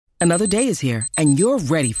Another day is here, and you're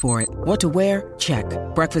ready for it. What to wear? Check.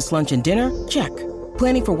 Breakfast, lunch, and dinner? Check.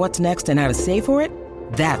 Planning for what's next and how to save for it?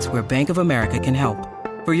 That's where Bank of America can help.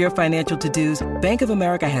 For your financial to-dos, Bank of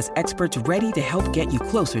America has experts ready to help get you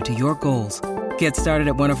closer to your goals. Get started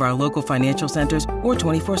at one of our local financial centers or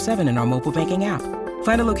 24/7 in our mobile banking app.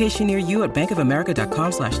 Find a location near you at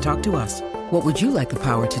bankofamerica.com/talktous. What would you like the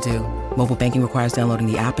power to do? Mobile banking requires downloading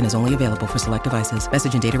the app and is only available for select devices.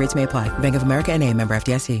 Message and data rates may apply. Bank of America N.A., member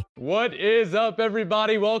FDIC. What is up,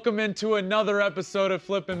 everybody? Welcome into another episode of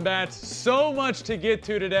Flippin' Bats. So much to get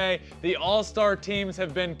to today. The All-Star teams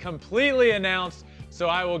have been completely announced, so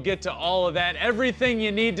I will get to all of that. Everything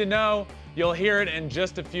you need to know, you'll hear it in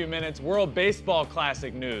just a few minutes. World Baseball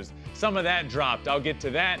Classic news. Some of that dropped. I'll get to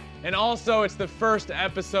that. And also, it's the first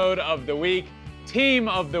episode of the week. Team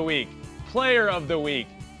of the week. Player of the week.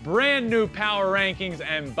 Brand new power rankings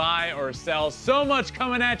and buy or sell. So much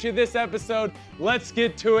coming at you this episode. Let's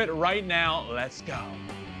get to it right now. Let's go.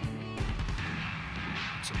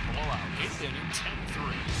 It's a blowout. 8th inning,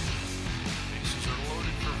 10-3. Bases are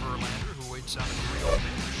loaded for Verlander, who waits on a 3-0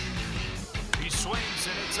 pitch. He swings,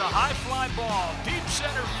 and it's a high fly ball. Deep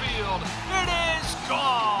center field. It is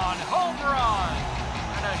gone. Home run.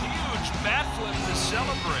 And a huge bat flip to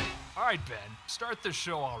celebrate. All right, Ben, start the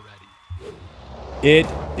show already. It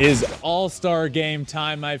is All-Star game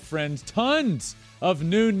time, my friends. Tons of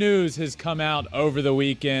new news has come out over the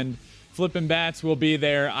weekend. Flippin' Bats will be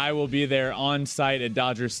there. I will be there on site at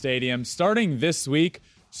Dodger Stadium. Starting this week,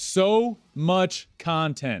 so much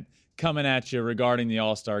content coming at you regarding the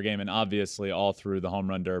All-Star game and obviously all through the Home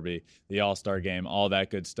Run Derby, the All-Star game, all that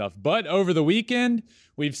good stuff. But over the weekend,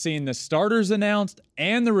 we've seen the starters announced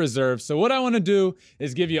and the reserves. So what I want to do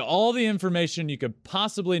is give you all the information you could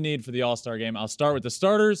possibly need for the All-Star game. I'll start with the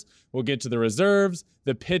starters. We'll get to the reserves,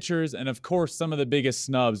 the pitchers, and of course, some of the biggest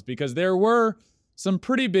snubs because there were some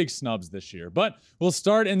pretty big snubs this year. But we'll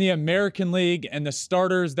start in the American League and the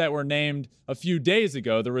starters that were named a few days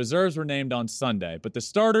ago. The reserves were named on Sunday. But the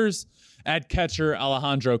starters at catcher,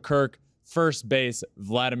 Alejandro Kirk. First base,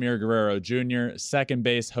 Vladimir Guerrero Jr. Second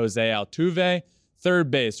base, Jose Altuve.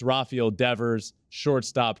 Third base, Rafael Devers.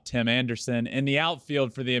 Shortstop, Tim Anderson. In the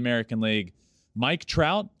outfield for the American League, Mike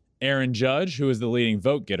Trout, Aaron Judge, who is the leading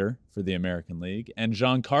vote getter for the American League, and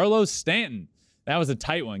Giancarlo Stanton. That was a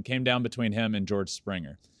tight one. Came down between him and George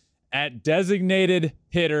Springer. At designated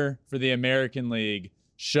hitter for the American League,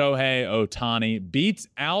 Shohei Ohtani beats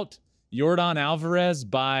out Yordan Alvarez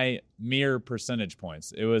by mere percentage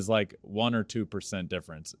points. It was like 1 or 2%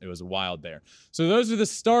 difference. It was wild there. So those are the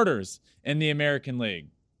starters in the American League.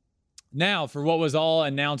 Now for what was all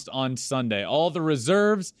announced on Sunday, all the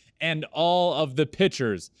reserves and all of the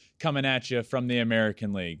pitchers coming at you from the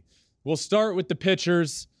American League. We'll start with the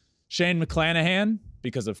pitchers. Shane McClanahan,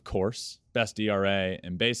 because of course, best ERA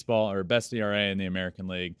in baseball, or best ERA in the American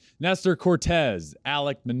League. Nestor Cortez,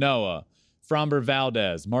 Alek Manoah, Framber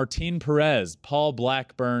Valdez, Martin Perez, Paul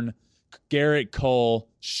Blackburn, Garrett Cole,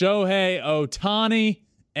 Shohei Ohtani,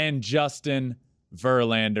 and Justin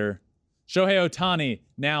Verlander. Shohei Ohtani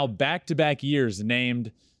now back-to-back years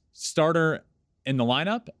named starter in the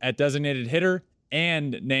lineup at designated hitter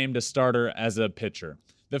and named a starter as a pitcher.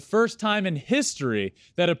 The first time in history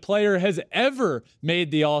that a player has ever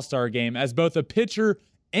made the All-Star game as both a pitcher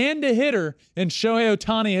and a hitter, and Shohei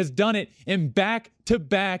Ohtani has done it in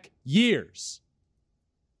back-to-back years.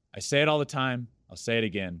 I say it all the time. I'll say it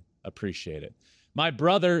again. Appreciate it. My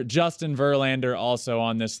brother, Justin Verlander, also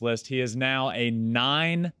on this list. He is now a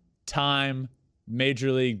 9-time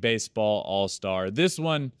Major League Baseball All-Star. This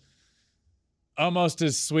one, almost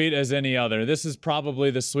as sweet as any other. This is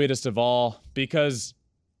probably the sweetest of all because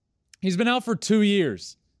he's been out for 2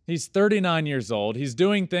 years. He's 39 years old. He's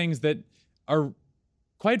doing things that are,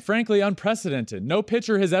 quite frankly, unprecedented. No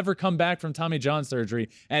pitcher has ever come back from Tommy John surgery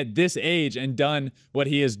at this age and done what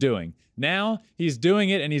he is doing. Now he's doing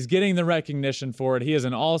it and he's getting the recognition for it. He is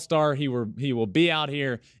an all-star. He will be out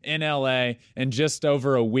here in LA in just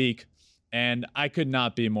over a week, and I could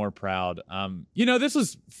not be more proud. This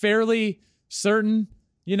was fairly certain.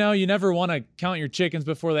 You never want to count your chickens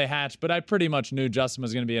before they hatch, but I pretty much knew Justin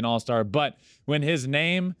was going to be an all-star. But when his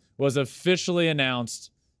name was officially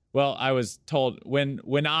announced, well, when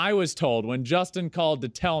Justin called to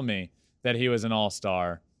tell me that he was an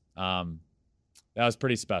all-star, that was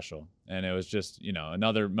pretty special. And it was just,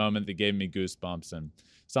 another moment that gave me goosebumps and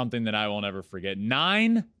something that I will never forget.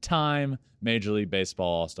 9-time Major League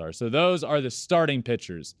Baseball All-Star. So those are the starting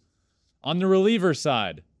pitchers. On the reliever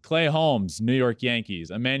side, Clay Holmes, New York Yankees,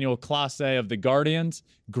 Emmanuel Clase of the Guardians,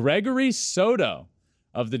 Gregory Soto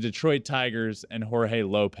of the Detroit Tigers, and Jorge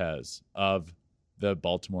Lopez of the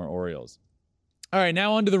Baltimore Orioles. All right,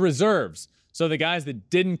 now on to the reserves. So the guys that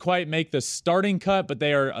didn't quite make the starting cut, but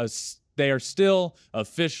they are still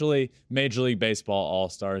officially Major League Baseball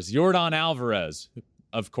All-Stars. Yordan Alvarez,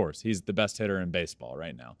 of course, he's the best hitter in baseball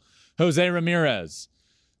right now. Jose Ramirez,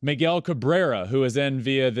 Miguel Cabrera, who is in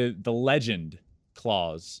via the legend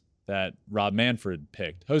clause that Rob Manfred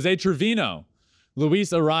picked. Jose Trevino,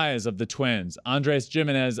 Luis Arraez of the Twins, Andres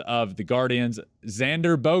Gimenez of the Guardians,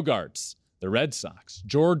 Xander Bogaerts, the Red Sox,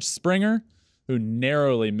 George Springer, who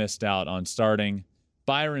narrowly missed out on starting,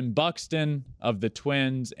 Byron Buxton of the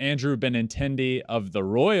Twins, Andrew Benintendi of the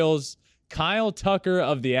Royals, Kyle Tucker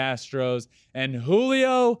of the Astros, and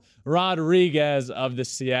Julio Rodriguez of the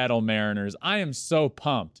Seattle Mariners. I am so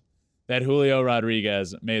pumped that Julio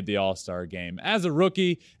Rodriguez made the All-Star game. As a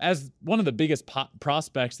rookie, as one of the biggest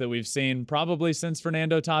prospects that we've seen probably since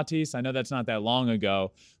Fernando Tatis. I know that's not that long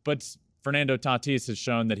ago, but Fernando Tatis has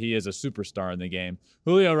shown that he is a superstar in the game.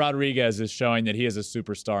 Julio Rodriguez is showing that he is a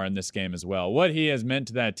superstar in this game as well. What he has meant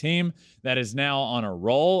to that team that is now on a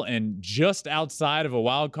roll and just outside of a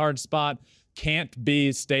wild card spot can't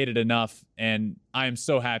be stated enough, and I am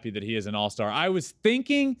so happy that he is an All-Star. I was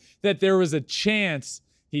thinking that there was a chance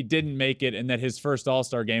he didn't make it and that his first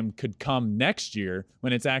All-Star game could come next year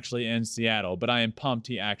when it's actually in Seattle, but I am pumped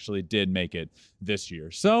he actually did make it this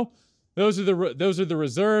year. So those are the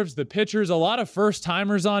reserves, the pitchers, a lot of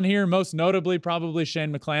first-timers on here, most notably probably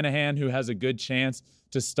Shane McClanahan, who has a good chance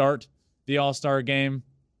to start the All-Star game.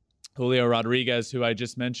 Julio Rodriguez, who I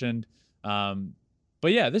just mentioned.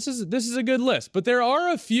 But yeah, this is a good list. But there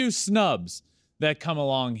are a few snubs that come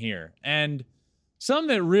along here, and some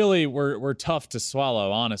that really were tough to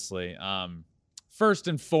swallow, honestly. First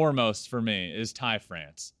and foremost for me is Ty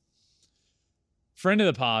France. Friend of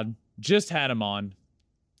the pod, just had him on.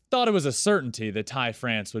 Thought it was a certainty that Ty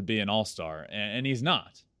France would be an All-Star, and he's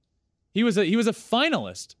not. He was a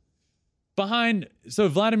finalist behind. So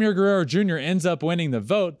Vladimir Guerrero Jr. ends up winning the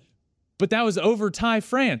vote, but that was over Ty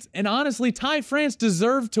France. And honestly, Ty France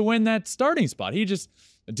deserved to win that starting spot. He just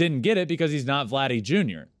didn't get it because he's not Vladdy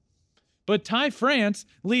Jr. But Ty France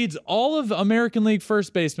leads all of American League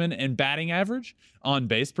first basemen in batting average, on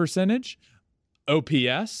base percentage,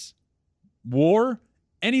 OPS, WAR,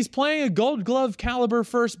 and he's playing a Gold Glove caliber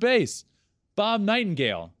first base. Bob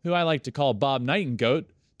Nightingale, who I like to call Bob Nightingoat,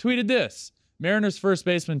 tweeted this. Mariners first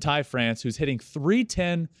baseman Ty France, who's hitting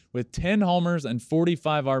 .310 with 10 homers and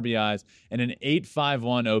 45 RBIs and an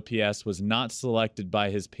 .851 OPS, was not selected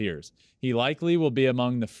by his peers. He likely will be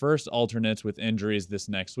among the first alternates with injuries this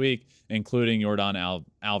next week, including Yordan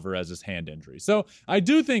Alvarez's hand injury. So I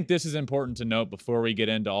do think this is important to note before we get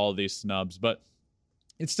into all these snubs, but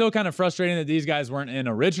it's still kind of frustrating that these guys weren't in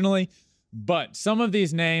originally. But some of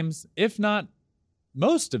these names, if not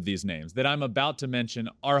most of these names that I'm about to mention,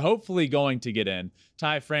 are hopefully going to get in.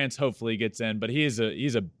 Ty France hopefully gets in, but he's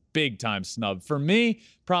a big-time snub. For me,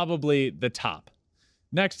 probably the top.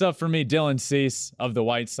 Next up for me, Dylan Cease of the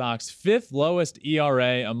White Sox. 5th lowest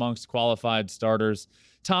ERA amongst qualified starters.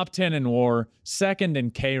 Top 10 in WAR. 2nd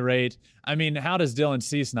in K rate. I mean, how does Dylan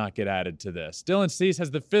Cease not get added to this? Dylan Cease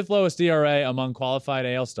has the 5th lowest ERA among qualified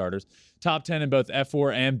AL starters. Top 10 in both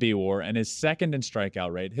FWAR and BWAR, and is 2nd in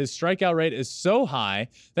strikeout rate. His strikeout rate is so high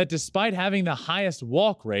that despite having the highest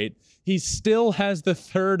walk rate, he still has the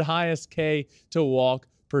 3rd highest K to walk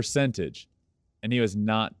percentage. And he was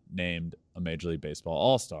not named a Major League Baseball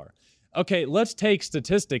All-Star. Okay, let's take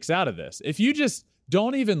statistics out of this. If you just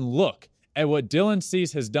don't even look at what Dylan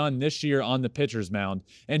Cease has done this year on the pitcher's mound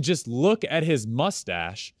and just look at his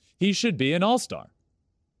mustache, he should be an All-Star.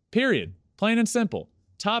 Period. Plain and simple.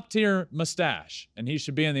 Top-tier mustache, and he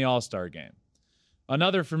should be in the All-Star game.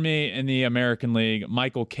 Another for me in the American League,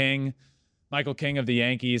 Michael King. Michael King of the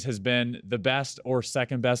Yankees has been the best or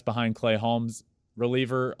second best behind Clay Holmes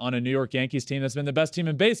reliever on a New York Yankees team that's been the best team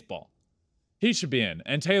in baseball. He should be in.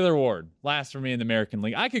 And Taylor Ward, last for me in the American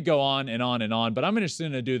League. I could go on and on and on, but I'm just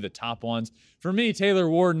going to do the top ones. For me, Taylor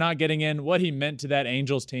Ward not getting in, what he meant to that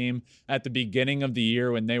Angels team at the beginning of the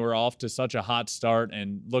year when they were off to such a hot start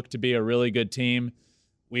and looked to be a really good team.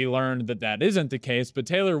 We learned that that isn't the case, but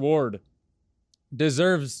Taylor Ward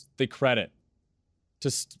deserves the credit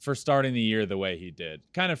for starting the year the way he did.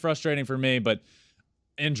 Kind of frustrating for me, but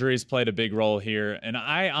injuries played a big role here. And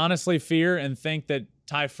I honestly fear and think that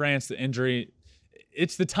Ty France, the injury,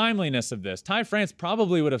 it's the timeliness of this. Ty France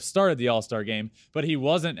probably would have started the All-Star game, but he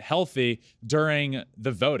wasn't healthy during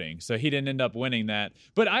the voting, so he didn't end up winning that.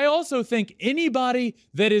 But I also think anybody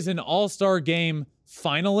that is an All-Star game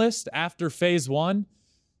finalist after Phase 1,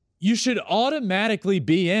 you should automatically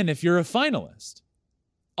be in if you're a finalist.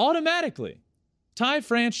 Automatically. Ty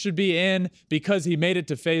France should be in because he made it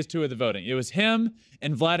to phase 2 of the voting. It was him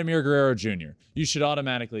and Vladimir Guerrero Jr. You should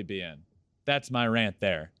automatically be in. That's my rant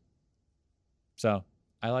there. So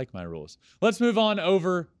I like my rules. Let's move on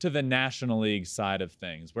over to the National League side of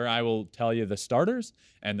things, where I will tell you the starters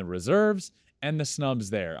and the reserves and the snubs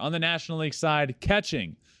there. On the National League side,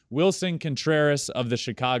 catching, Wilson Contreras of the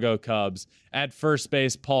Chicago Cubs. At first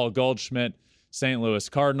base, Paul Goldschmidt, St. Louis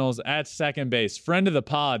Cardinals. At second base, friend of the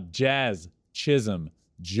pod, Jazz Chisholm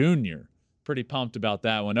Jr. Pretty pumped about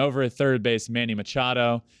that one. Over at third base, Manny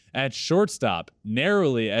Machado. At shortstop,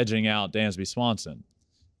 narrowly edging out Dansby Swanson,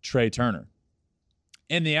 Trey Turner.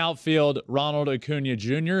 In the outfield, Ronald Acuna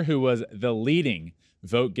Jr., who was the leading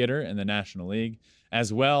vote getter in the National League,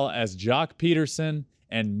 as well as Jock Peterson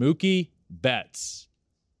and Mookie Betts.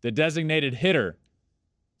 The designated hitter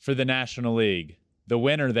for the National League. The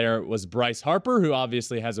winner there was Bryce Harper, who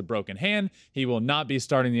obviously has a broken hand. He will not be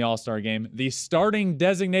starting the All-Star game. The starting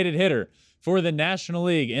designated hitter for the National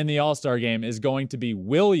League in the All-Star game is going to be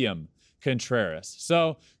William Contreras.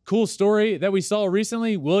 So, cool story that we saw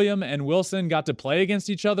recently. William and Wilson got to play against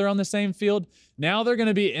each other on the same field. Now they're going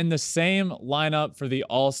to be in the same lineup for the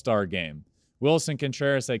All-Star game. Wilson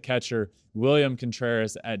Contreras at catcher, William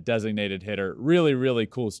Contreras at designated hitter. Really, really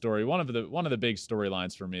cool story. One of the big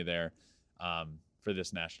storylines for me there for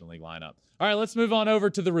this National League lineup. All right, let's move on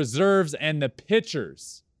over to the reserves and the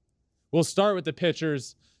pitchers. We'll start with the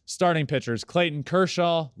pitchers. Starting pitchers, Clayton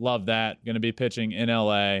Kershaw, love that. Going to be pitching in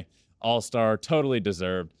LA. All-Star, totally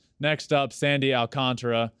deserved. Next up, Sandy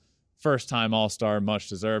Alcantara, first-time All-Star, much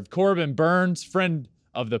deserved. Corbin Burns, friend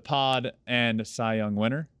of the pod and Cy Young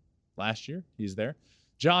winner last year. He's there.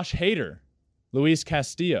 Josh Hader, Luis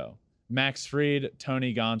Castillo, Max Fried,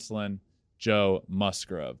 Tony Gonsolin, Joe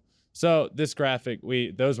Musgrove. So this graphic,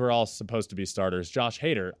 those were all supposed to be starters. Josh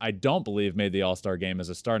Hader, I don't believe, made the All-Star game as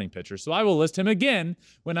a starting pitcher, so I will list him again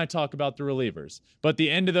when I talk about the relievers. But the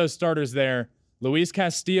end of those starters there, Luis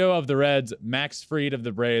Castillo of the Reds, Max Fried of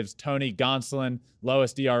the Braves, Tony Gonsolin,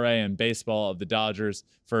 lowest ERA in baseball of the Dodgers,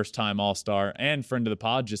 first-time All-Star, and friend of the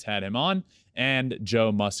pod, just had him on, and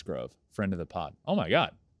Joe Musgrove, friend of the pod. Oh, my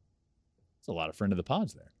God. That's a lot of friend of the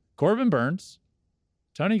pods there. Corbin Burns,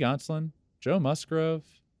 Tony Gonsolin, Joe Musgrove.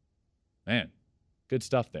 Man, good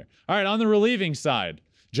stuff there. All right, on the relieving side,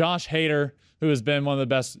 Josh Hader, who has been one of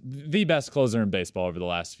the best closer in baseball over the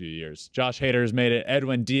last few years. Josh Hader has made it.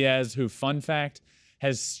 Edwin Diaz, who, fun fact,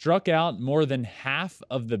 has struck out more than half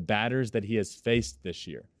of the batters that he has faced this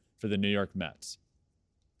year for the New York Mets.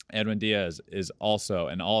 Edwin Diaz is also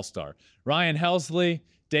an all-star. Ryan Helsley,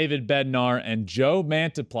 David Bednar, and Joe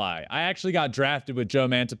Mantiply. I actually got drafted with Joe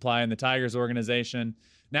Mantiply in the Tigers organization.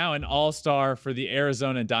 Now an all-star for the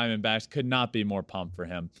Arizona Diamondbacks. Could not be more pumped for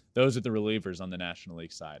him. Those are the relievers on the National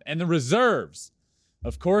League side. And the reserves.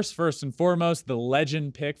 Of course, first and foremost, the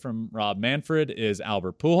legend pick from Rob Manfred is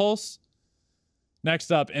Albert Pujols. Next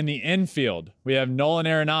up, in the infield, we have Nolan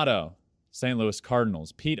Arenado, St. Louis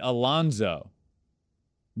Cardinals. Pete Alonso,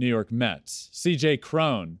 New York Mets. C.J.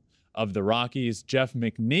 Cron of the Rockies. Jeff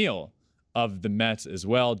McNeil of the Mets as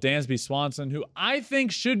well. Dansby Swanson, who I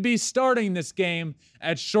think should be starting this game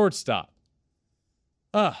at shortstop.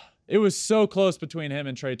 It was so close between him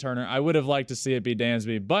and Trey Turner. I would have liked to see it be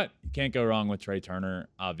Dansby, but you can't go wrong with Trey Turner.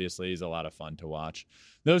 Obviously, he's a lot of fun to watch.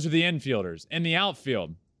 Those are the infielders. In the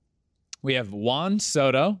outfield, we have Juan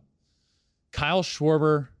Soto, Kyle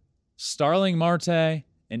Schwarber, Starling Marte,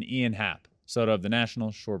 and Ian Happ. Soto of the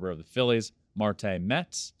Nationals, Schwarber of the Phillies, Marte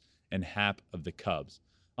Mets, and Happ of the Cubs.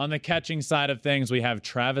 On the catching side of things, we have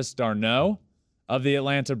Travis d'Arnaud of the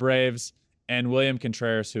Atlanta Braves and William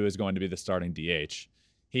Contreras, who is going to be the starting DH.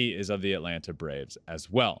 He is of the Atlanta Braves as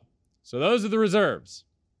well. So those are the reserves.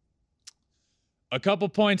 A couple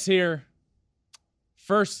points here.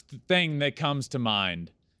 First thing that comes to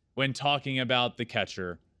mind when talking about the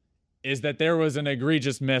catcher is that there was an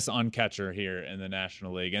egregious miss on catcher here in the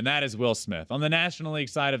National League, and that is Will Smith. On the National League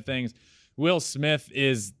side of things, Will Smith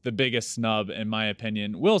is the biggest snub, in my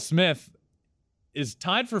opinion. Will Smith is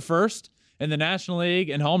tied for first in the National League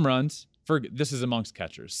in home runs. This is amongst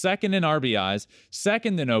catchers. Second in RBIs,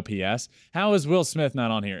 second in OPS. How is Will Smith not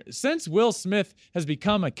on here? Since Will Smith has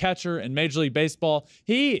become a catcher in Major League Baseball,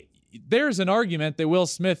 there's an argument that Will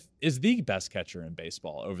Smith is the best catcher in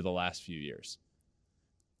baseball over the last few years.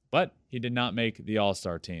 But he did not make the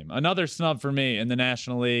All-Star team. Another snub for me in the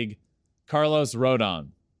National League, Carlos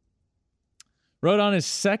Rodon. Rodon is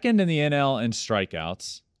second in the NL in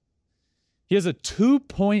strikeouts. He has a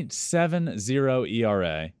 2.70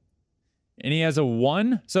 ERA. And he has a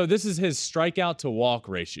 1. So this is his strikeout to walk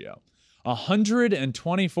ratio.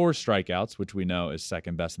 124 strikeouts, which we know is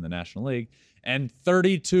second best in the National League, and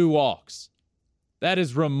 32 walks. That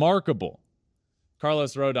is remarkable.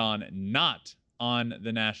 Carlos Rodon not on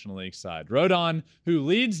the National League side. Rodon, who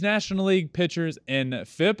leads National League pitchers in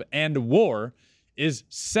FIP and WAR, is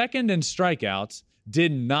second in strikeouts,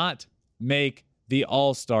 did not make the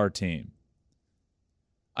All-Star team.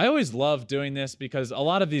 I always love doing this because a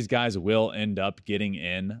lot of these guys will end up getting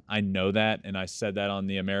in. I know that, and I said that on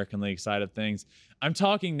the American League side of things. I'm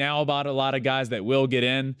talking now about a lot of guys that will get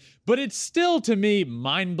in, but it's still, to me,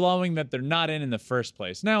 mind-blowing that they're not in the first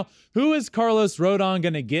place. Now, who is Carlos Rodon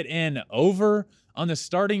going to get in over on the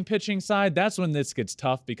starting pitching side? That's when this gets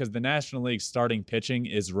tough because the National League starting pitching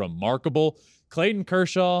is remarkable. Clayton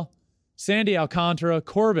Kershaw, Sandy Alcantara,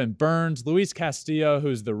 Corbin Burns, Luis Castillo,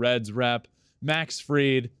 who's the Reds rep, Max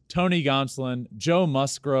Fried, Tony Gonsolin, Joe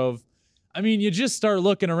Musgrove. I mean, you just start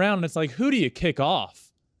looking around and it's like, who do you kick off?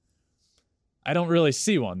 I don't really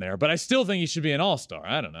see one there, but I still think he should be an all-star.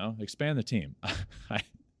 I don't know. Expand the team.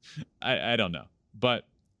 I don't know. But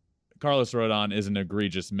Carlos Rodon is an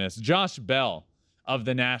egregious miss. Josh Bell of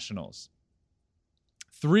the Nationals.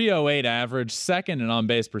 308 average, second in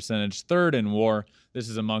on-base percentage, third in WAR. This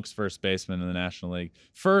is amongst first basemen in the National League.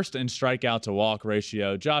 First in strikeout to walk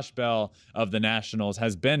ratio. Josh Bell of the Nationals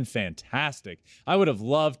has been fantastic. I would have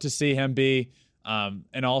loved to see him be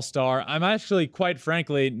an all-star. I'm actually, quite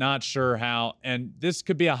frankly, not sure how, and this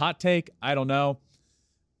could be a hot take. I don't know.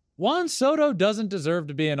 Juan Soto doesn't deserve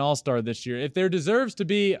to be an all-star this year. If there deserves to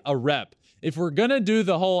be a rep, if we're going to do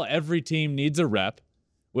the whole every team needs a rep,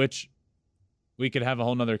 which we could have a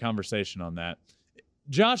whole nother conversation on that,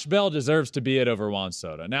 Josh Bell deserves to be it over Juan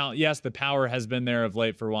Soto. Now, yes, the power has been there of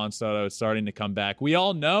late for Juan Soto. It's starting to come back. We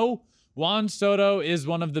all know Juan Soto is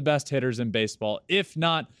one of the best hitters in baseball, if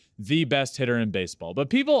not the best hitter in baseball. But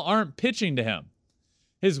people aren't pitching to him.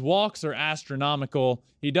 His walks are astronomical.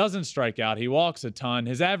 He doesn't strike out. He walks a ton.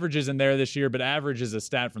 His average isn't there this year, but average is a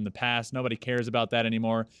stat from the past. Nobody cares about that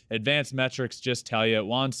anymore. Advanced metrics just tell you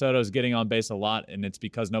Juan Soto's getting on base a lot, and it's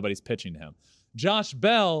because nobody's pitching to him. Josh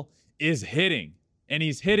Bell is hitting, and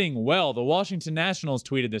he's hitting well. The Washington Nationals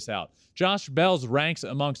tweeted this out. Josh Bell's ranks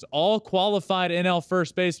amongst all qualified NL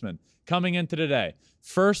first basemen coming into today.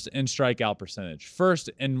 First in strikeout percentage, first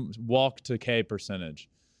in walk to K percentage,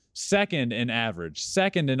 second in average,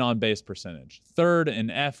 second in on-base percentage, third in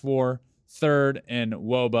FWAR, third in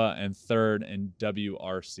WOBA, and third in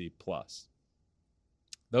WRC+.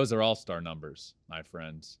 Those are all-star numbers, my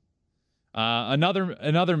friends.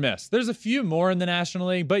 Another miss. There's a few more in the National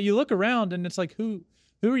League, but you look around and it's like, who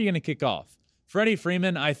are you going to kick off? Freddie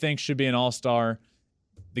Freeman, I think, should be an all-star.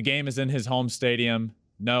 The game is in his home stadium.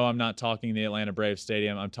 No, I'm not talking the Atlanta Braves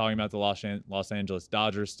stadium. I'm talking about the Los Angeles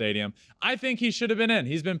Dodgers stadium. I think he should have been in.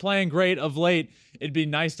 He's been playing great of late. It'd be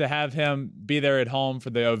nice to have him be there at home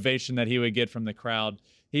for the ovation that he would get from the crowd.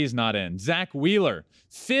 He's not in. Zach Wheeler,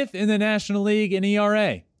 5th in the National League in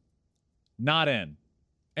ERA. Not in.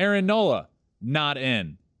 Aaron Nola, not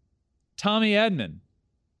in. Tommy Edman.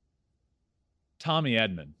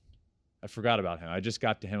 I forgot about him. I just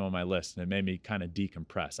got to him on my list, and it made me kind of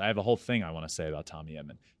decompress. I have a whole thing I want to say about Tommy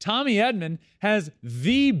Edman. Tommy Edman has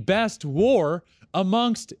the best WAR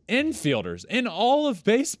amongst infielders in all of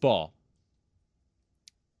baseball.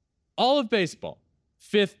 All of baseball.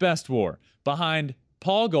 5th best WAR, behind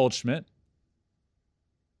Paul Goldschmidt,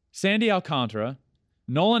 Sandy Alcantara,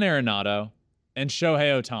 Nolan Arenado, and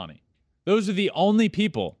Shohei Ohtani. Those are the only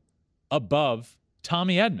people above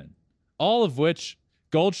Tommy Edman, all of which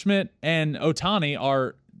Goldschmidt and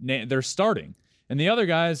Ohtani they're starting. And the other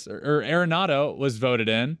guys, or Arenado was voted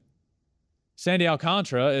in. Sandy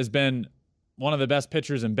Alcantara has been one of the best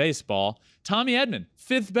pitchers in baseball. Tommy Edman,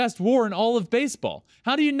 5th best WAR in all of baseball.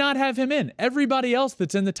 How do you not have him in? Everybody else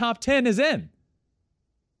that's in the top 10 is in.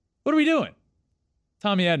 What are we doing?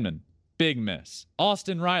 Tommy Edman, big miss.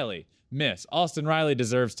 Austin Riley, miss. Austin Riley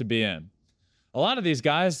deserves to be in. A lot of these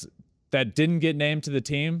guys that didn't get named to the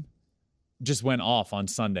team just went off on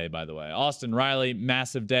Sunday, by the way. Austin Riley,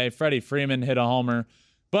 massive day. Freddie Freeman hit a homer.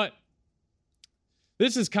 But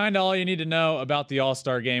this is kind of all you need to know about the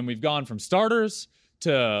All-Star game. We've gone from starters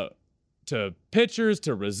to pitchers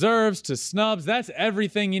to reserves to snubs. That's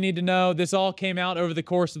everything you need to know. This all came out over the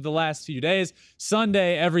course of the last few days.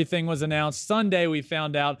 Sunday, everything was announced. Sunday, we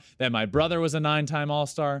found out that my brother was a 9-time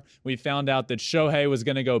All-Star. We found out that Shohei was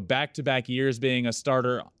going to go back-to-back years being a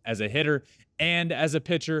starter as a hitter and as a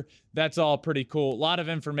pitcher. That's all pretty cool. A lot of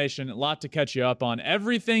information, a lot to catch you up on.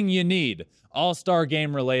 Everything you need, All-Star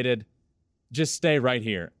game related, just stay right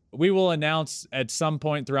here. We will announce at some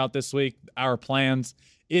point throughout this week our plans.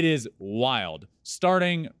 It is wild.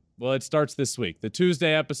 It starts this week. The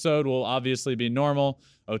Tuesday episode will obviously be normal.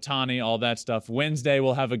 Ohtani, all that stuff. Wednesday,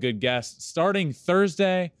 we'll have a good guest. Starting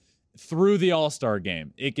Thursday through the All-Star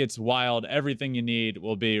game. It gets wild. Everything you need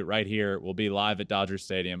will be right here. We'll be live at Dodger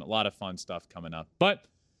Stadium. A lot of fun stuff coming up. But,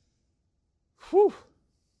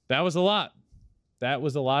 that was a lot. That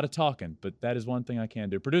was a lot of talking, but that is one thing I can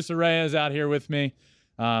do. Producer Ray is out here with me.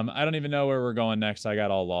 I don't even know where we're going next. I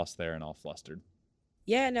got all lost there and all flustered.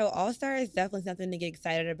 Yeah, no, All-Star is definitely something to get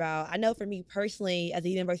excited about. I know for me personally, as a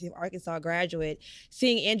University of Arkansas graduate,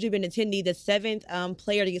 seeing Andrew Benintendi, the 7th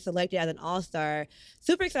player to get selected as an All-Star,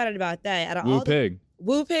 super excited about that. Woo pig.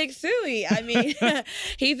 Woo pig suey. I mean,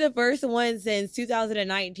 he's the first one since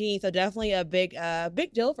 2019, so definitely a big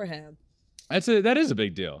deal for him. That is a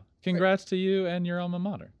big deal. Congrats to you and your alma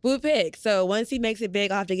mater. Woo pig. So once he makes it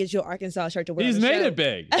big, I'll have to get you an Arkansas shirt to wear. He's made it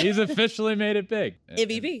big. He's officially made it big.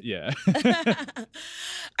 MVP. Yeah.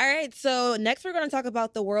 All right. So next we're going to talk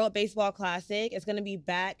about the World Baseball Classic. It's going to be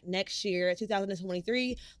back next year,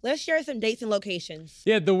 2023. Let's share some dates and locations.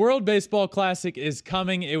 Yeah, the World Baseball Classic is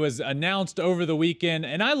coming. It was announced over the weekend,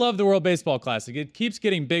 and I love the World Baseball Classic. It keeps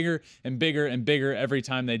getting bigger and bigger and bigger every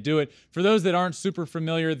time they do it. For those that aren't super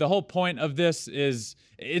familiar, the whole point of this is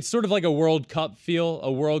it's sort of like a World Cup feel,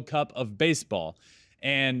 a World Cup of baseball.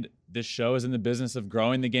 And this show is in the business of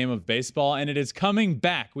growing the game of baseball, and it is coming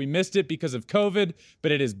back. We missed it because of COVID,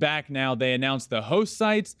 but it is back now. They announced the host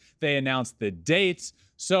sites. They announced the dates.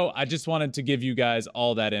 So I just wanted to give you guys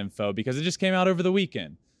all that info because it just came out over the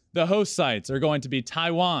weekend. The host sites are going to be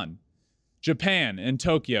Taiwan, Japan in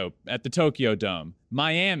Tokyo at the Tokyo Dome,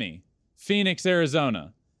 Miami, Phoenix,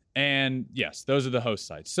 Arizona. And yes, those are the host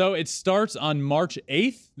sites. So it starts on March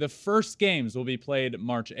 8th. The first games will be played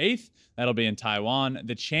March 8th. That'll be in Taiwan.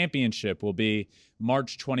 The championship will be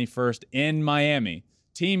March 21st in Miami.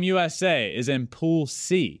 Team USA is in Pool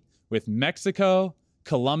C with Mexico,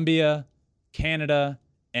 Colombia, Canada,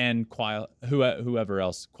 and whoever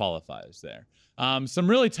else qualifies there. Some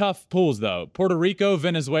really tough pools, though. Puerto Rico,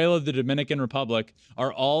 Venezuela, the Dominican Republic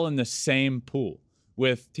are all in the same pool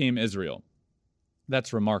with Team Israel.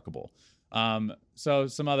 That's remarkable. So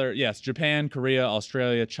some other, Japan, Korea,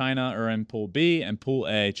 Australia, China are in Pool B, and Pool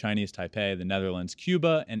A, Chinese Taipei, the Netherlands,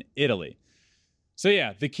 Cuba, and Italy. So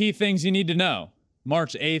yeah, the key things you need to know.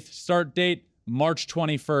 March 8th start date, March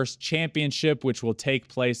 21st championship, which will take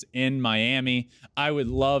place in Miami. I would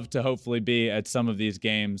love to hopefully be at some of these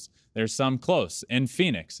games. There's some close in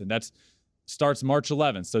Phoenix, and that's starts March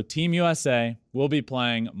 11th. So Team USA will be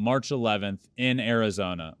playing March 11th in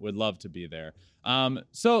Arizona. Would love to be there.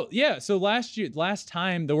 So last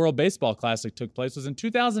time the World Baseball Classic took place was in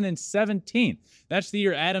 2017. That's the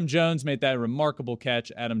year Adam Jones made that remarkable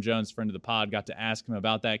catch. Adam Jones, friend of the pod, got to ask him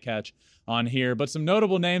about that catch on here. But some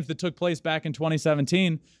notable names that took place back in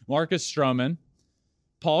 2017, Marcus Stroman,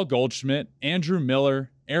 Paul Goldschmidt, Andrew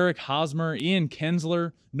Miller, Eric Hosmer, Ian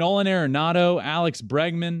Kinsler, Nolan Arenado, Alex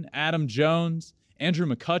Bregman, Adam Jones, Andrew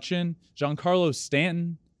McCutchen, Giancarlo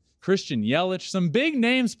Stanton, Christian Yelich, some big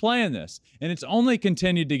names playing this, and it's only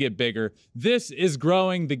continued to get bigger. This is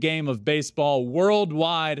growing the game of baseball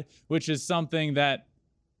worldwide, which is something that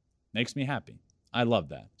makes me happy. I love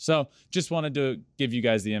that. So just wanted to give you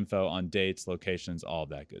guys the info on dates, locations, all of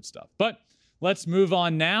that good stuff. But let's move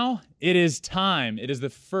on now. It is time. It is the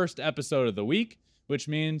first episode of the week, which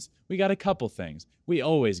means we got a couple things we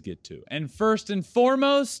always get to. And first and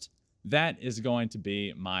foremost, that is going to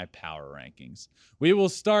be my power rankings. We will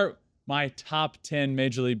start my top 10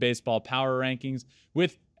 Major League Baseball power rankings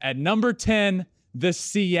with, at number 10, the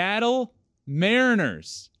Seattle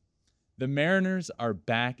Mariners. The Mariners are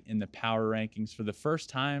back in the power rankings for the first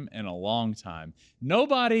time in a long time.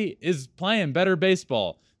 Nobody is playing better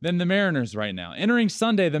baseball than the Mariners right now. Entering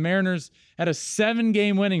Sunday, the Mariners had a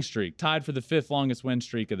 7-game winning streak, tied for the 5th longest win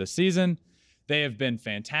streak of the season. They have been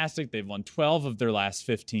fantastic. They've won 12 of their last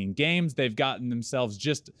 15 games. They've gotten themselves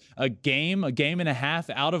just a game and a half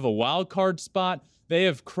out of a wild card spot. They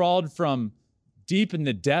have crawled from deep in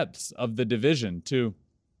the depths of the division to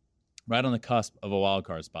right on the cusp of a wild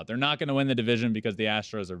card spot. They're not going to win the division because the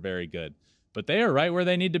Astros are very good, but they are right where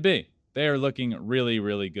they need to be. They are looking really,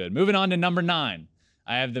 really good. Moving on to number 9,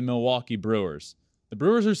 I have the Milwaukee Brewers. The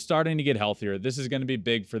Brewers are starting to get healthier. This is going to be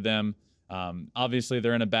big for them. Obviously,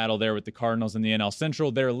 they're in a battle there with the Cardinals in the NL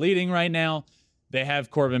Central. They're leading right now. They have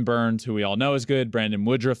Corbin Burns, who we all know is good. Brandon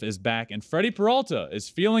Woodruff is back. And Freddie Peralta is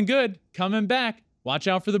feeling good, coming back. Watch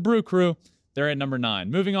out for the Brew Crew. They're at number 9.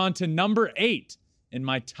 Moving on to number 8 in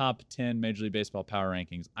my top 10 Major League Baseball power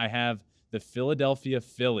rankings, I have the Philadelphia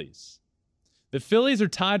Phillies. The Phillies are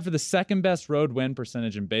tied for the second best road win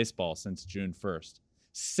percentage in baseball since June 1st.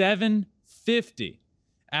 750.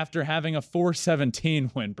 After having a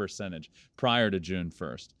 417 win percentage prior to June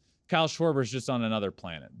 1st. Kyle Schwarber's just on another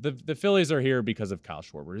planet. The Phillies are here because of Kyle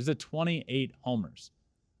Schwarber. He's at 28 homers.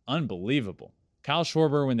 Unbelievable. Kyle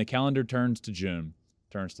Schwarber, when the calendar turns to June,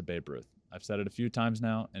 turns to Babe Ruth. I've said it a few times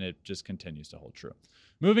now, and it just continues to hold true.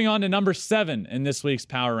 Moving on to number 7 in this week's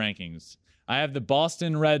power rankings, I have the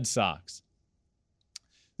Boston Red Sox.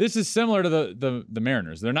 This is similar to the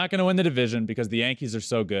Mariners. They're not going to win the division because the Yankees are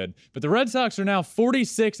so good. But the Red Sox are now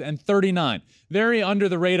 46-39. Very under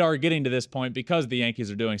the radar getting to this point because the Yankees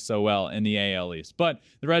are doing so well in the AL East. But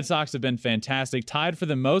the Red Sox have been fantastic, tied for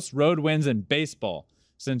the most road wins in baseball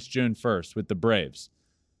since June 1st with the Braves.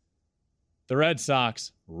 The Red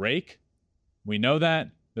Sox rake. We know that.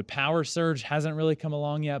 The power surge hasn't really come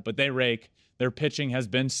along yet, but they rake. Their pitching has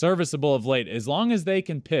been serviceable of late. As long as they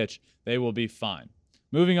can pitch, they will be fine.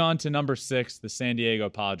 Moving on to number 6, the San Diego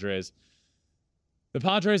Padres. The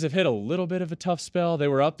Padres have hit a little bit of a tough spell. They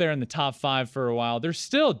were up there in the top 5 for a while. They're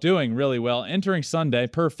still doing really well. Entering Sunday,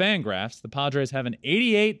 per Fangraphs, the Padres have an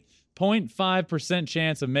 88.5%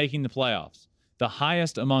 chance of making the playoffs, the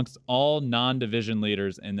highest amongst all non-division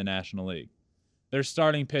leaders in the National League. Their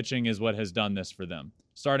starting pitching is what has done this for them.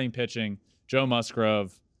 Starting pitching, Joe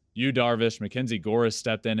Musgrove, Yu Darvish, Mackenzie Gore has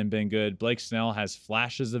stepped in and been good. Blake Snell has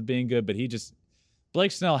flashes of being good, but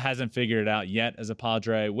Blake Snell hasn't figured it out yet as a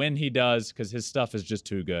Padre. When he does, because his stuff is just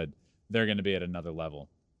too good, they're going to be at another level.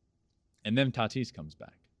 And then Tatis comes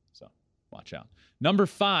back, so watch out. Number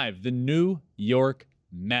 5, the New York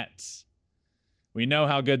Mets. We know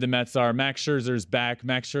how good the Mets are. Max Scherzer's back.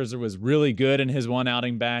 Max Scherzer was really good in his one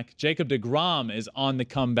outing back. Jacob deGrom is on the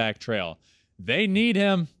comeback trail. They need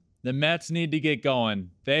him. The Mets need to get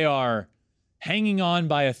going. They are hanging on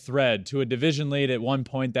by a thread to a division lead at one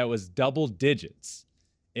point that was double digits.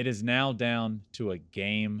 It is now down to a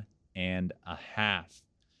game and a half.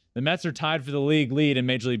 The Mets are tied for the league lead in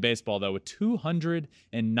Major League Baseball, though, with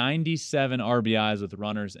 297 RBIs with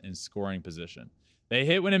runners in scoring position. They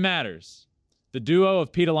hit when it matters. The duo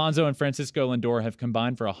of Pete Alonso and Francisco Lindor have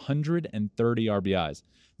combined for 130 RBIs,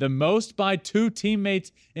 the most by 2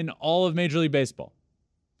 teammates in all of Major League Baseball.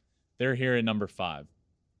 They're here at number 5.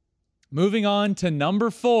 Moving on to number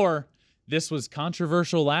 4. This was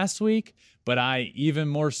controversial last week, but I even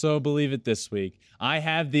more so believe it this week. I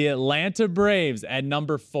have the Atlanta Braves at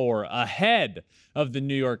number 4, ahead of the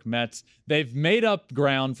New York Mets. They've made up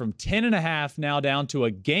ground from 10.5 now down to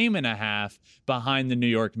a game and a half behind the New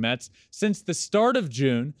York Mets. Since the start of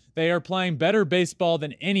June, they are playing better baseball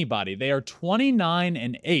than anybody. They are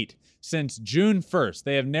 29-8 since June 1st.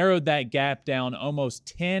 They have narrowed that gap down almost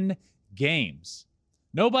 10 games.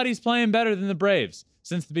 Nobody's playing better than the Braves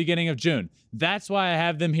since the beginning of June. That's why I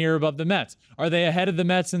have them here above the Mets. Are they ahead of the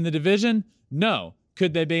Mets in the division? No.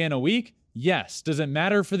 Could they be in a week? Yes. Does it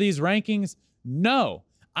matter for these rankings? No.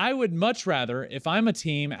 I would much rather, if I'm a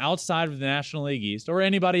team outside of the National League East or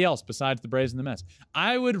anybody else besides the Braves and the Mets,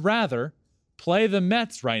 I would rather play the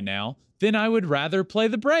Mets right now than I would rather play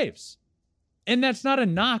the Braves. And that's not a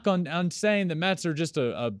knock on saying the Mets are just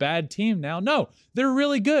a bad team now. No, they're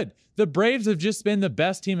really good. The Braves have just been the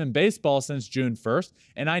best team in baseball since June 1st,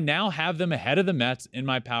 and I now have them ahead of the Mets in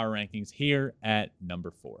my power rankings here at number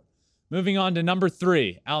 4. Moving on to number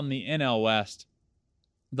 3, out in the NL West,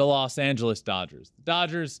 the Los Angeles Dodgers. The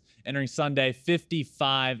Dodgers entering Sunday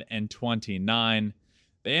 55-29.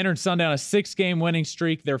 They entered Sunday on a 6-game winning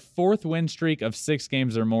streak, their 4th win streak of 6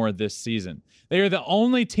 games or more this season. They are the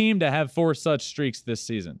only team to have 4 such streaks this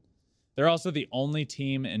season. They're also the only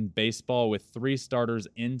team in baseball with 3 starters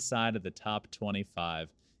inside of the top 25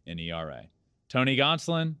 in ERA. Tony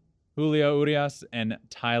Gonsolin, Julio Urias, and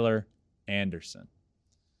Tyler Anderson.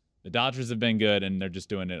 The Dodgers have been good, and they're just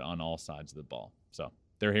doing it on all sides of the ball. So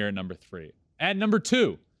they're here at number 3. At number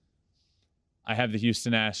 2, I have the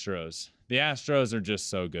Houston Astros. The Astros are just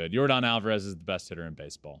so good. Yordan Alvarez is the best hitter in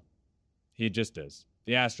baseball. He just is.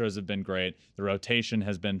 The Astros have been great. The rotation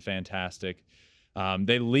has been fantastic.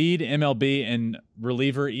 They lead MLB in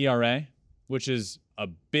reliever ERA, which is a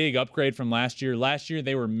big upgrade from last year. Last year,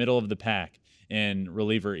 they were middle of the pack in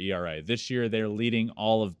reliever ERA. This year, they're leading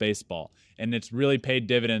all of baseball, and it's really paid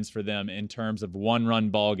dividends for them in terms of one-run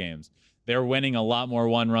ball games. They're winning a lot more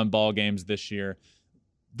one-run ball games this year.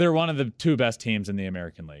 They're one of the 2 best teams in the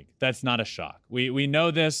American League. That's not a shock. We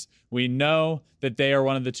know this. We know that they are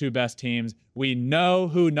one of the 2 best teams. We know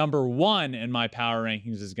who number 1 in my power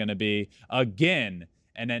rankings is going to be again.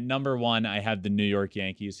 And at number 1, I have the New York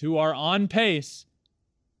Yankees, who are on pace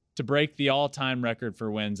to break the all-time record for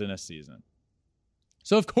wins in a season.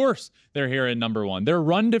 So, of course, they're here at number 1. Their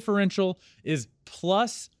run differential is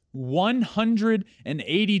plus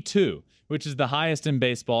 182. Which is the highest in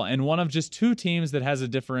baseball, and one of just 2 teams that has a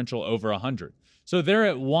differential over 100. So they're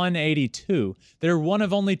at 182. They're one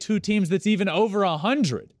of only 2 teams that's even over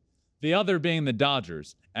 100. The other being the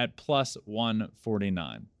Dodgers at plus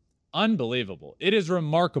 149. unbelievable. It is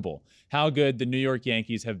remarkable how good the New York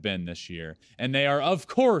Yankees have been this year. And they are, of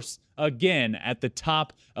course, again at the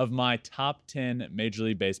top of my top 10 Major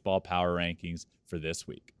League Baseball power rankings for this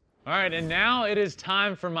week. All right, and now it is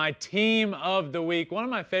time for my team of the week. One of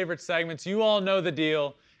my favorite segments. You all know the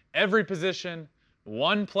deal. Every position,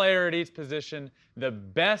 one player at each position, the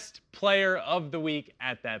best player of the week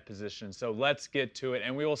at that position. So let's get to it.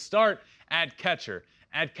 And we will start at catcher.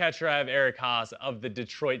 At catcher, I have Eric Haase of the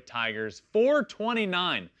Detroit Tigers.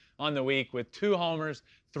 429 on the week with 2 homers,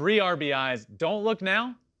 3 RBIs. Don't look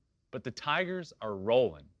now, but the Tigers are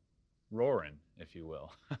rolling. Roaring, if you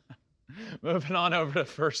will. Moving on over to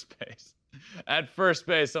first base. At first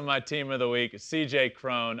base on my team of the week, C.J.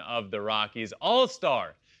 Cron of the Rockies.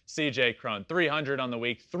 All-star C.J. Cron, 300 on the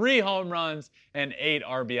week, 3 home runs, and 8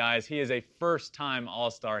 RBIs. He is a first-time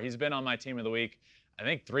All-Star. He's been on my team of the week, I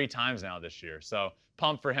think, 3 times now this year. So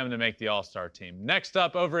pumped for him to make the All-Star team. Next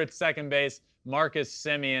up, over at second base, Marcus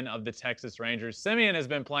Semien of the Texas Rangers. Semien has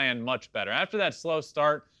been playing much better. After that slow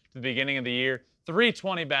start to the beginning of the year,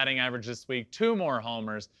 320 batting average this week, 2 more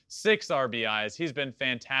homers, 6 RBIs. He's been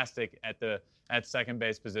fantastic at second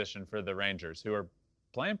base position for the Rangers, who are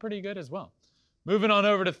playing pretty good as well. Moving on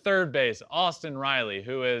over to third base, Austin Riley,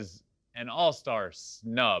 who is an all-star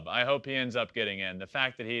snub. I hope he ends up getting in. The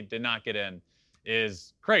fact that he did not get in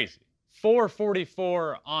is crazy.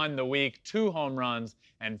 444 on the week, 2 home runs,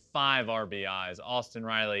 and 5 RBIs. Austin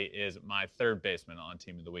Riley is my third baseman on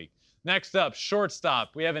team of the week. Next up,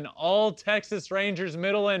 shortstop. We have an all-Texas Rangers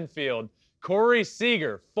middle infield, Corey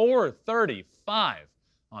Seager, 435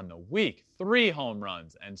 on the week, 3 home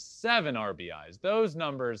runs, and 7 RBIs. Those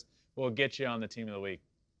numbers will get you on the team of the week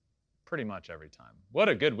pretty much every time. What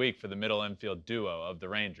a good week for the middle infield duo of the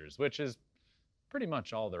Rangers, which is pretty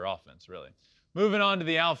much all their offense, really. Moving on to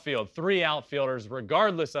the outfield, 3 outfielders,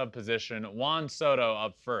 regardless of position. Juan Soto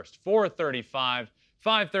up first,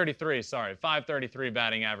 533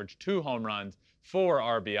 batting average, 2 home runs, 4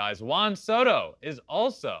 RBIs. Juan Soto is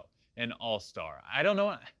also an all-star. I don't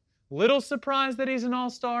know, little surprised that he's an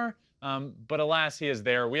all-star, but alas, he is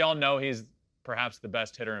there. We all know he's perhaps the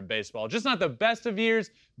best hitter in baseball. Just not the best of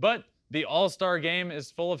years, but the all-star game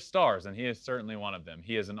is full of stars, and he is certainly one of them.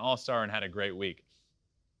 He is an all-star and had a great week.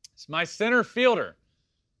 So my center fielder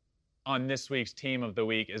on this week's team of the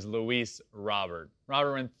week is Luis Robert.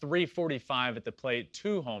 Robert went 345 at the plate,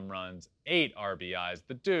 2 home runs, 8 RBIs.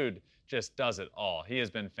 The dude just does it all. He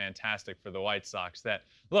has been fantastic for the White Sox.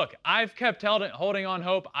 Look, I've kept holding on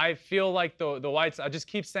hope. I feel like the White Sox, I just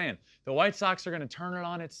keep saying, the White Sox are going to turn it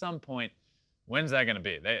on at some point. When's that going to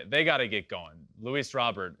be? They got to get going. Luis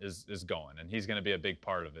Robert is going, and he's going to be a big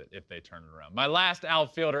part of it if they turn it around. My last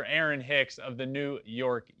outfielder, Aaron Hicks of the New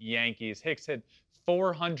York Yankees. Hicks hit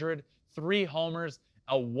 400, 3 homers,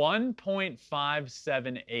 a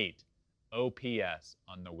 1.578 OPS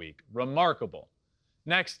on the week. Remarkable.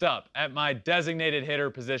 Next up, at my designated hitter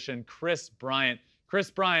position, Kris Bryant. Kris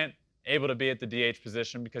Bryant able to be at the DH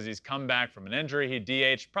position because he's come back from an injury. He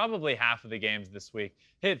DH'd probably half of the games this week.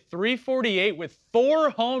 Hit 348 with 4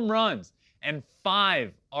 home runs and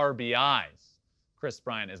 5 RBIs. Kris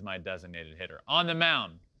Bryant is my designated hitter. On the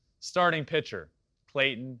mound, starting pitcher,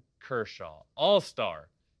 Clayton Kershaw. All-star,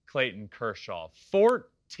 Clayton Kershaw.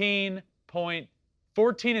 14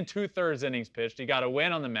 2/3 innings pitched. He got a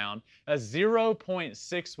win on the mound, a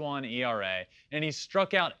 0.61 ERA, and he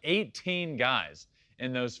struck out 18 guys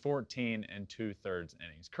in those 14 2/3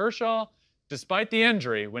 innings. Kershaw, despite the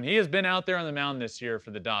injury, when he has been out there on the mound this year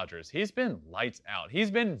for the Dodgers, he's been lights out. He's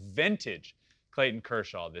been vintage Clayton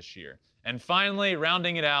Kershaw this year. And finally,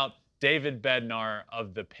 rounding it out, David Bednar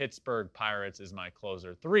of the Pittsburgh Pirates is my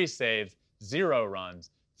closer. 3 saves, 0 runs,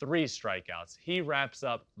 3 strikeouts. He wraps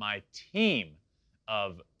up my team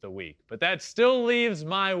of the week. But that still leaves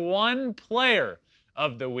my one player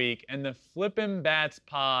of the week, and the Flippin' Bats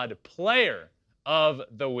Pod player of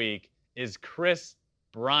the week is Kris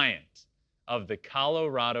Bryant of the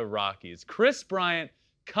Colorado Rockies. Kris Bryant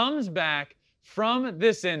comes back from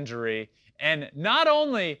this injury and not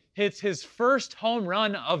only hits his first home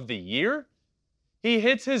run of the year, he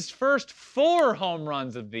hits his first 4 home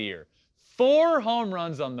runs of the year. 4 home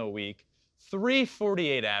runs on the week,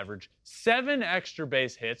 348 average, 7 extra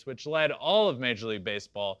base hits, which led all of Major League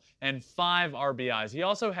Baseball, and 5 RBIs. He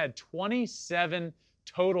also had 27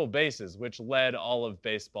 total bases, which led all of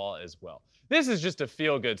baseball as well. This is just a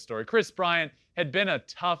feel-good story. Kris Bryant had been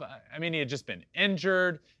he had just been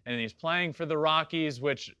injured, and he's playing for the Rockies,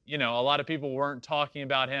 which, a lot of people weren't talking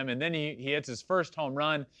about him. And then he hits his first home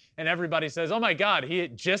run, and everybody says, oh my God, he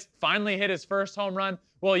just finally hit his first home run?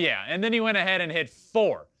 Well, yeah. And then he went ahead and hit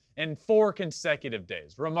 4 in 4 consecutive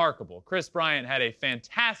days. Remarkable. Kris Bryant had a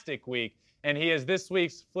fantastic week, and he is this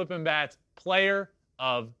week's Flippin' Bats Player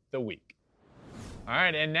of the Week. All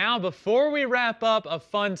right, and now before we wrap up, a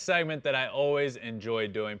fun segment that I always enjoy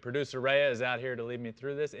doing. Producer Rhea is out here to lead me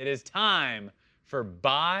through this. It is time for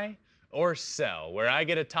Buy or Sell, where I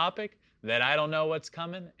get a topic that I don't know what's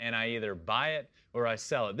coming, and I either buy it or I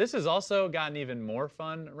sell it. This has also gotten even more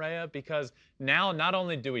fun, Rhea, because now not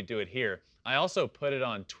only do we do it here, I also put it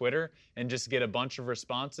on Twitter and just get a bunch of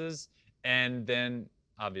responses, and then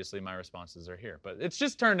obviously my responses are here. But it's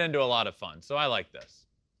just turned into a lot of fun, so I like this.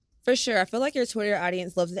 For sure. I feel like your Twitter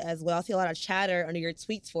audience loves it as well. I see a lot of chatter under your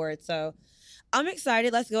tweets for it, so I'm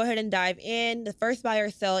excited. Let's go ahead and dive in. The first buy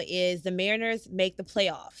or sell is the Mariners make the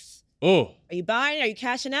playoffs. Oh. Are you buying? Are you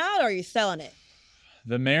cashing out? Or are you selling it?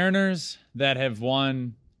 The Mariners that have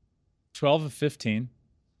won 12 of 15,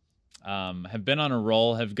 have been on a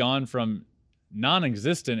roll, have gone from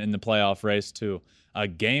non-existent in the playoff race to a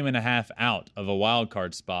game and a half out of a wild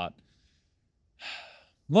card spot.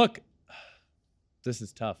 Look, this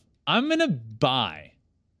is tough. I'm going to buy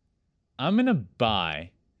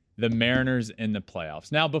the Mariners in the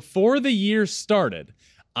playoffs. Now, before the year started,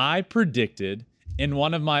 I predicted in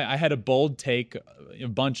I had a bold take, a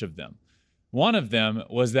bunch of them. One of them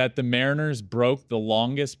was that the Mariners broke the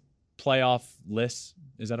longest playoff list.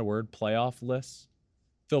 Is that a word? Playoff list?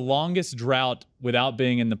 The longest drought without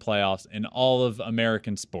being in the playoffs in all of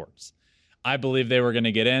American sports. I believe they were going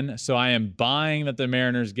to get in, so I am buying that the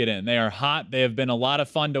Mariners get in. They are hot. They have been a lot of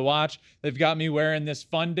fun to watch. They've got me wearing this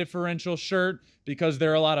fun differential shirt because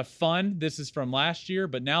they're a lot of fun. This is from last year,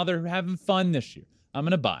 but now they're having fun this year. I'm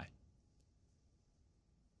going to buy.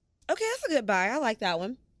 Okay, that's a good buy. I like that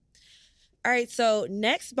one. All right, so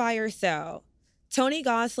next buy or sell. Tony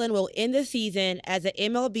Gonsolin will end the season as an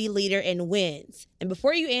MLB leader in wins. And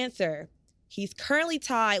before you answer, he's currently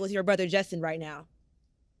tied with your brother Justin right now.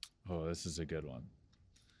 Oh, this is a good one.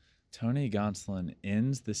 Tony Gonsolin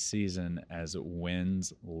ends the season as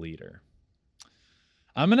wins leader.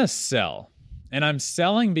 I'm going to sell. And I'm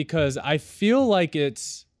selling because I feel like Tony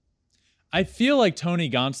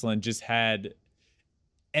Gonsolin just had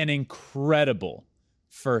an incredible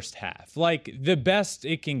first half. Like the best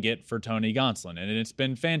it can get for Tony Gonsolin. And it's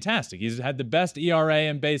been fantastic. He's had the best ERA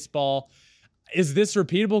in baseball. Is this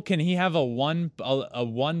repeatable? Can he have a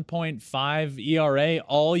 1.5 ERA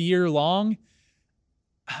all year long?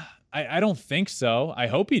 I don't think so. I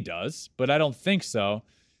hope he does, but I don't think so.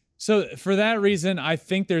 So for that reason, I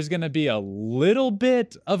think there's going to be a little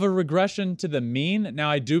bit of a regression to the mean. Now,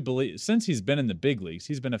 I do believe since he's been in the big leagues,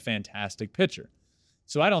 he's been a fantastic pitcher.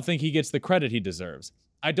 So I don't think he gets the credit he deserves.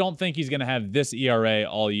 I don't think he's going to have this ERA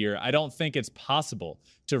all year. I don't think it's possible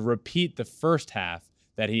to repeat the first half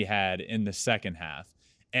that he had in the second half.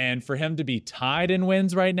 And for him to be tied in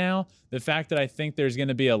wins right now, the fact that I think there's going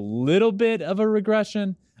to be a little bit of a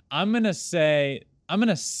regression, I'm going to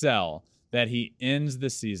sell that he ends the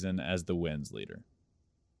season as the wins leader.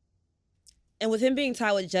 And with him being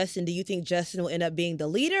tied with Justin, do you think Justin will end up being the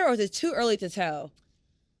leader, or is it too early to tell?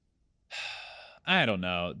 I don't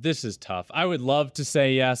know. This is tough. I would love to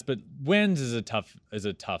say yes, but wins is a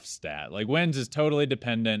tough stat. Like wins is totally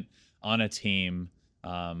dependent on a team.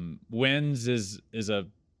 Wins is a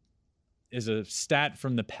stat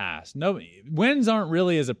from the past. No, wins aren't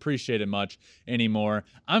really as appreciated much anymore.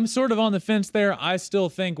 I'm sort of on the fence there. I still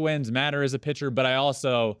think wins matter as a pitcher, but I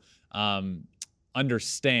also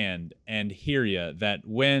understand and hear you that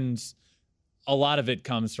wins, a lot of it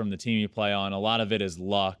comes from the team you play on. A lot of it is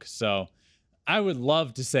luck. So I would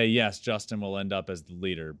love to say yes, Justin will end up as the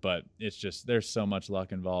leader, but it's just there's so much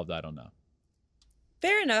luck involved. I don't know.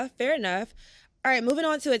 Fair enough. All right, moving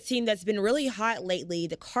on to a team that's been really hot lately,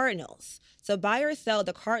 the Cardinals. So buy or sell,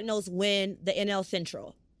 the Cardinals win the NL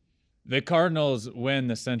Central. The Cardinals win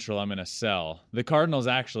the Central. I'm going to sell. The Cardinals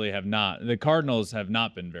actually have not. The Cardinals have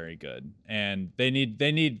not been very good, and they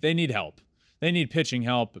need help. They need pitching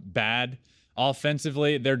help bad.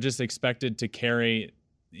 Offensively, they're just expected to carry,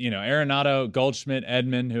 Arenado, Goldschmidt,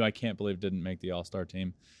 Edman, who I can't believe didn't make the All-Star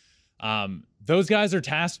team. Those guys are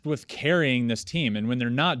tasked with carrying this team. And when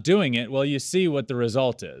they're not doing it, well, you see what the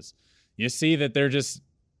result is. You see that they're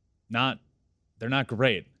not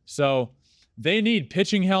great. So they need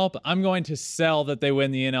pitching help. I'm going to sell that they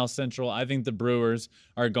win the NL Central. I think the Brewers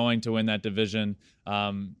are going to win that division.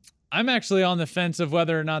 I'm actually on the fence of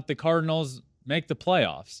whether or not the Cardinals make the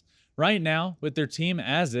playoffs. Right now, with their team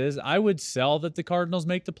as is, I would sell that the Cardinals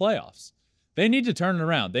make the playoffs. They need to turn it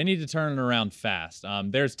around. They need to turn it around fast.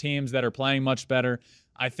 There's teams that are playing much better.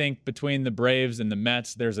 I think between the Braves and the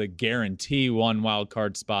Mets, there's a guarantee one wild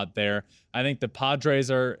card spot there. I think the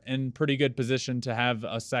Padres are in pretty good position to have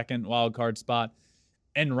a second wild card spot.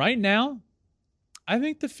 And right now, I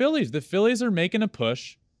think the Phillies are making a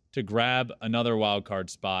push to grab another wild card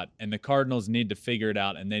spot, and the Cardinals need to figure it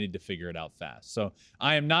out, and they need to figure it out fast. So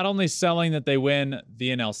I am not only selling that they win the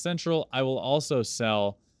NL Central, I will also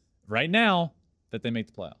sell right now that they make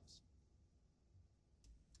the playoffs.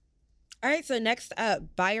 All right, so next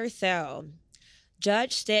up, buy or sell.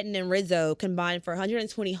 Judge, Stanton, and Rizzo combined for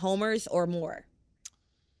 120 homers or more.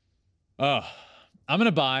 I'm going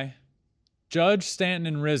to buy. Judge, Stanton,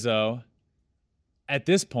 and Rizzo at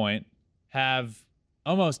this point have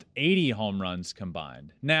almost 80 home runs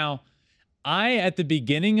combined. Now, I, at the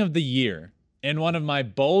beginning of the year, in one of my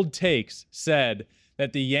bold takes, said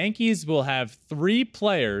that the Yankees will have 3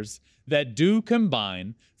 players that do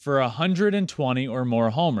combine for 120 or more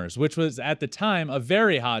homers, which was at the time a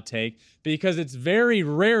very hot take because it's very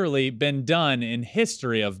rarely been done in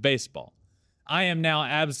history of baseball. I am now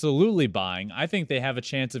absolutely buying. I think they have a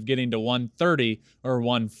chance of getting to 130 or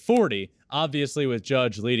 140, obviously with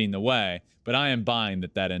Judge leading the way, but I am buying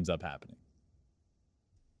that ends up happening.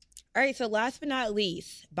 All right, so last but not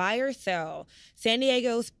least, buy or sell. San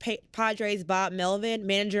Diego's Padres Bob Melvin,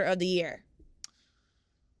 Manager of the Year.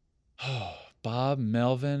 Bob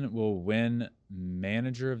Melvin will win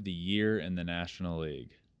Manager of the Year in the National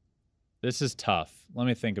League. This is tough. Let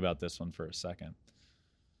me think about this one for a second.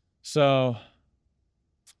 So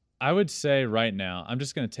I would say right now, I'm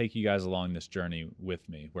just going to take you guys along this journey with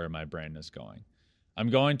me where my brain is going. I'm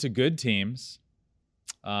going to good teams.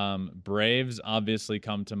 Braves obviously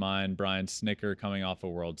come to mind. Brian Snitker coming off a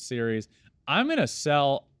World Series. I'm going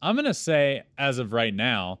to say as of right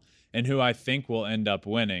now, and who I think will end up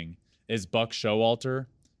winning is Buck Showalter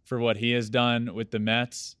for what he has done with the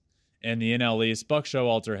Mets and the NL East. Buck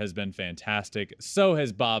Showalter has been fantastic. So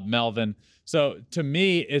has Bob Melvin. So to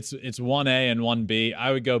me, it's 1A and 1B.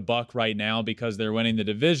 I would go Buck right now because they're winning the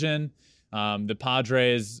division. The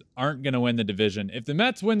Padres aren't going to win the division. If the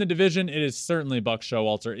Mets win the division, it is certainly Buck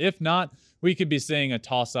Showalter. If not, we could be seeing a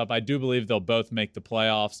toss-up. I do believe they'll both make the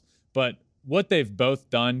playoffs, but what they've both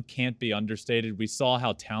done can't be understated. We saw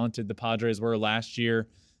how talented the Padres were last year,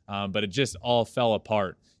 but it just all fell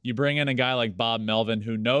apart. You bring in a guy like Bob Melvin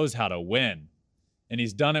who knows how to win, and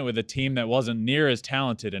he's done it with a team that wasn't near as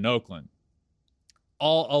talented in Oakland.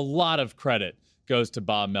 A lot of credit goes to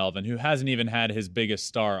Bob Melvin, who hasn't even had his biggest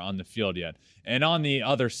star on the field yet. And on the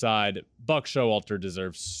other side, Buck Showalter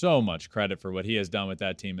deserves so much credit for what he has done with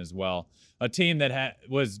that team as well. A team that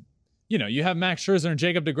was, you have Max Scherzer and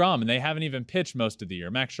Jacob deGrom, and they haven't even pitched most of the year.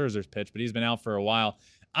 Max Scherzer's pitched, but he's been out for a while.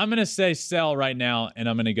 I'm going to say sell right now, and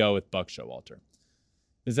I'm going to go with Buck Showalter.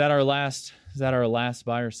 Is that our last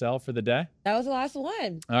buy or sell for the day? That was the last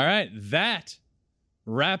one. All right, that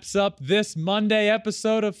wraps up this Monday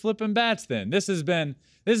episode of Flippin' Bats then. This has been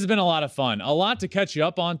a lot of fun. A lot to catch you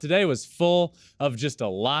up on. Today was full of just a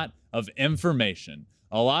lot of information.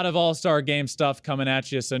 A lot of All-Star Game stuff coming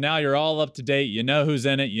at you. So now you're all up to date. You know who's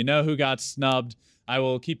in it. You know who got snubbed. I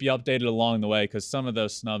will keep you updated along the way because some of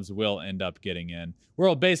those snubs will end up getting in.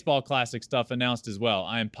 World Baseball Classic stuff announced as well.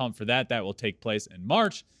 I am pumped for that. That will take place in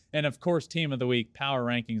March. And of course, Team of the Week, Power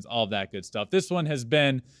Rankings, all of that good stuff. This one has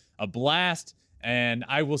been a blast. And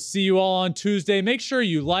I will see you all on Tuesday. Make sure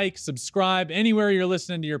you like, subscribe anywhere you're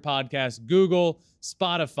listening to your podcast. Google,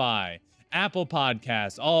 Spotify, Apple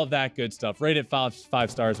Podcasts, all of that good stuff. Rate it 5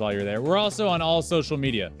 stars while you're there. We're also on all social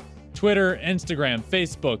media. Twitter, Instagram,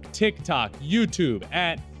 Facebook, TikTok, YouTube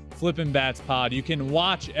at Flippin' Bats Pod. You can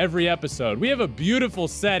watch every episode. We have a beautiful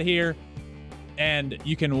set here, and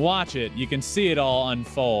you can watch it. You can see it all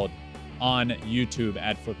unfold on YouTube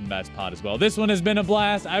at Flippin' Bats Pod as well. This one has been a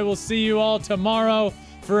blast. I will see you all tomorrow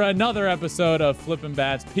for another episode of Flippin'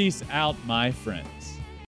 Bats. Peace out, my friends.